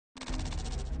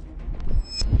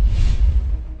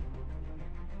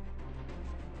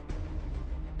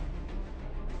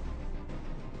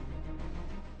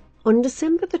On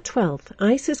December the 12th,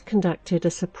 ISIS conducted a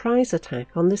surprise attack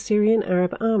on the Syrian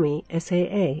Arab Army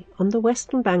 (SAA) on the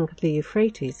western bank of the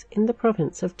Euphrates in the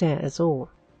province of Deir ez-Zor.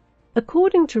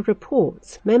 According to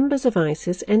reports, members of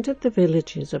ISIS entered the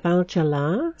villages of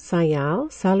Al-Jalaa,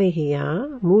 Sayal,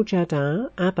 Salihiyah,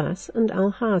 Mujadah, Abbas and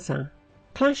Al-Haza.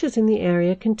 Clashes in the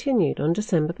area continued on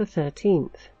December the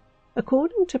 13th.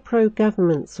 According to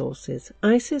pro-government sources,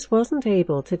 ISIS wasn't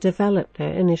able to develop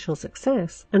their initial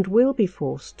success and will be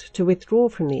forced to withdraw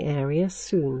from the area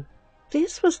soon.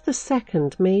 This was the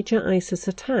second major ISIS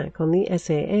attack on the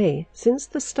SAA since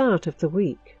the start of the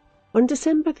week. On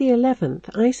December the 11th,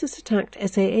 ISIS attacked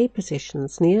SAA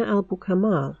positions near Abu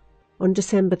Kamal. On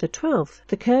December the 12th,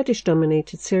 the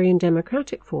Kurdish-dominated Syrian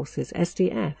Democratic Forces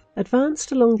 (SDF)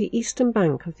 advanced along the eastern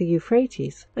bank of the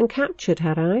Euphrates and captured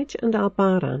Haraij and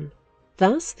Al-Baran.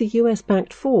 Thus, the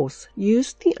US-backed force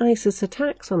used the ISIS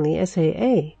attacks on the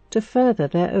SAA to further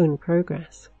their own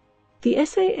progress. The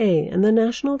SAA and the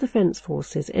National Defense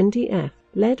Forces (NDF),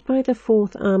 led by the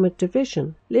 4th Armored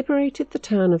Division, liberated the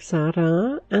town of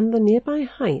Zahra and the nearby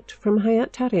height from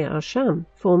Hayat Tahrir al-Sham,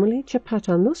 formerly Jabhat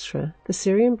al-Nusra, the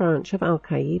Syrian branch of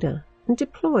al-qaeda, and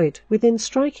deployed within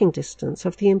striking distance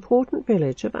of the important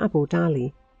village of Abu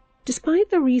Dali. Despite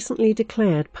the recently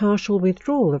declared partial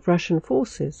withdrawal of Russian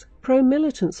forces,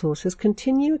 pro-militant sources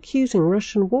continue accusing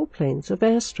Russian warplanes of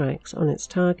airstrikes on its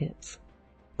targets.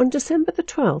 On December the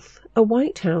 12th, a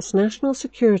White House National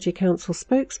Security Council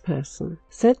spokesperson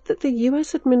said that the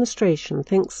U.S. administration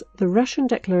thinks the Russian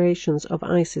declarations of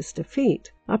ISIS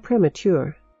defeat are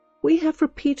premature. We have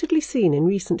repeatedly seen in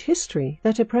recent history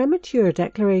that a premature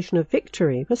declaration of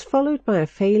victory was followed by a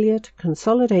failure to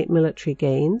consolidate military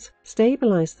gains,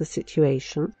 stabilize the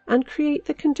situation, and create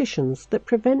the conditions that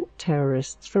prevent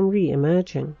terrorists from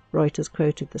re-emerging, Reuters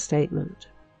quoted the statement.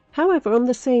 However, on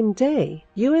the same day,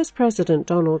 U.S. President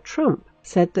Donald Trump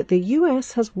said that the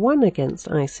U.S. has won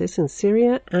against ISIS in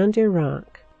Syria and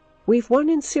Iraq. "We've won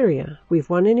in Syria, we've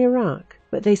won in Iraq,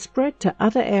 but they spread to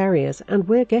other areas and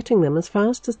we're getting them as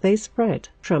fast as they spread,"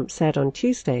 Trump said on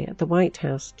Tuesday at the White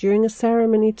House during a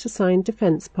ceremony to sign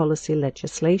defense policy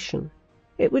legislation.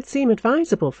 It would seem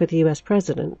advisable for the U.S.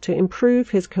 President to improve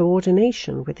his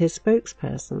coordination with his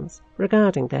spokespersons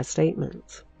regarding their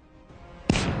statements.